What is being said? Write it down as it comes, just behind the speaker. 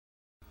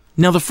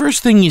Now, the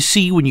first thing you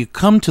see when you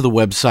come to the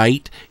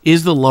website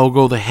is the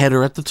logo, the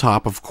header at the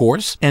top, of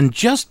course, and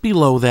just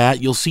below that,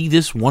 you'll see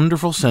this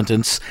wonderful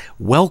sentence,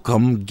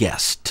 "Welcome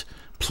guest.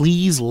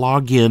 Please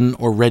log in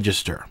or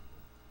register."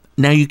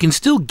 Now, you can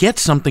still get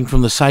something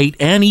from the site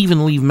and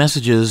even leave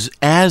messages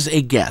as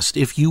a guest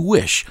if you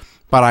wish,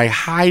 but I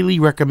highly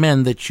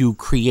recommend that you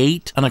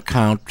create an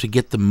account to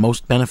get the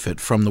most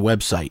benefit from the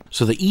website.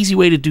 So the easy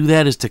way to do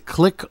that is to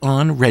click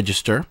on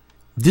register.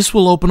 This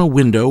will open a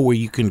window where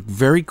you can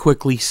very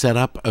quickly set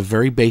up a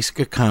very basic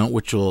account,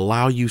 which will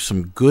allow you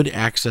some good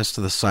access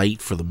to the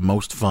site for the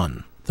most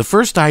fun. The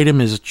first item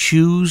is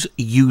choose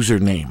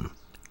username.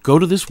 Go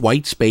to this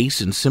white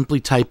space and simply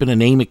type in a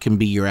name. It can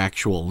be your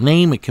actual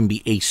name, it can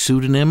be a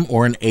pseudonym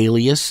or an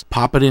alias.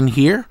 Pop it in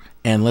here,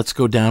 and let's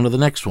go down to the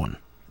next one.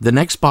 The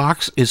next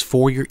box is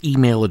for your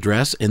email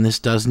address, and this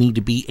does need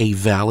to be a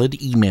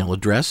valid email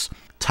address.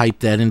 Type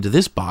that into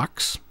this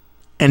box.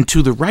 And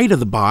to the right of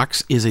the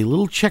box is a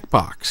little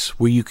checkbox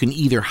where you can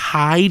either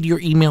hide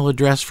your email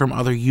address from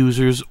other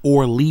users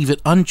or leave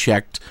it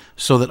unchecked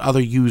so that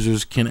other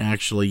users can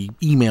actually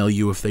email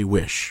you if they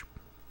wish.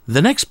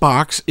 The next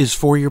box is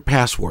for your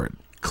password.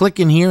 Click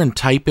in here and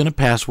type in a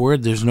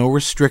password. There's no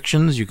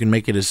restrictions. You can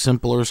make it as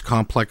simple or as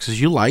complex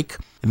as you like.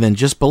 And then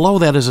just below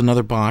that is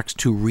another box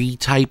to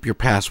retype your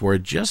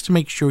password just to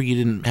make sure you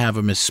didn't have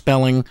a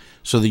misspelling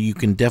so that you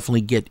can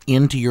definitely get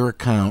into your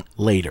account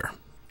later.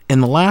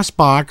 And the last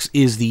box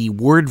is the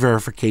word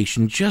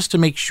verification just to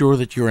make sure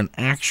that you're an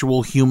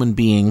actual human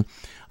being.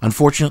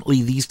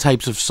 Unfortunately, these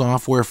types of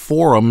software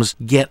forums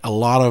get a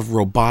lot of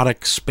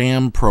robotic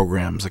spam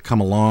programs that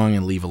come along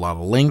and leave a lot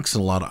of links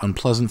and a lot of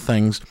unpleasant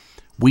things.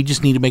 We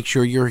just need to make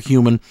sure you're a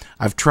human.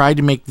 I've tried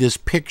to make this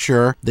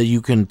picture that you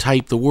can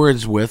type the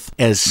words with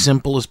as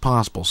simple as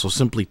possible. So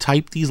simply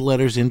type these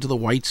letters into the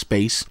white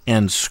space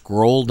and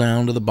scroll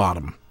down to the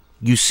bottom.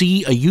 You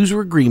see a user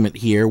agreement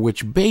here,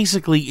 which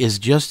basically is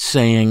just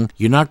saying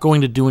you're not going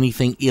to do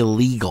anything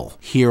illegal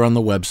here on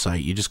the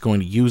website. You're just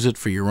going to use it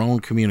for your own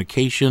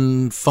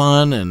communication,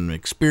 fun, and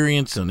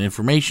experience and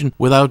information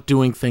without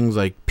doing things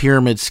like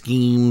pyramid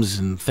schemes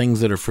and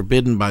things that are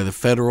forbidden by the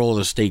federal or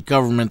the state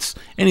governments,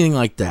 anything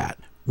like that.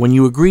 When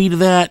you agree to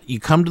that, you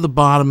come to the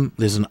bottom,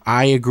 there's an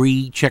I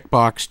agree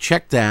checkbox,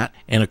 check that,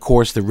 and of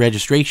course the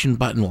registration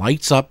button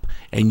lights up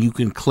and you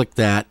can click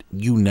that.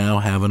 You now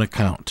have an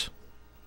account.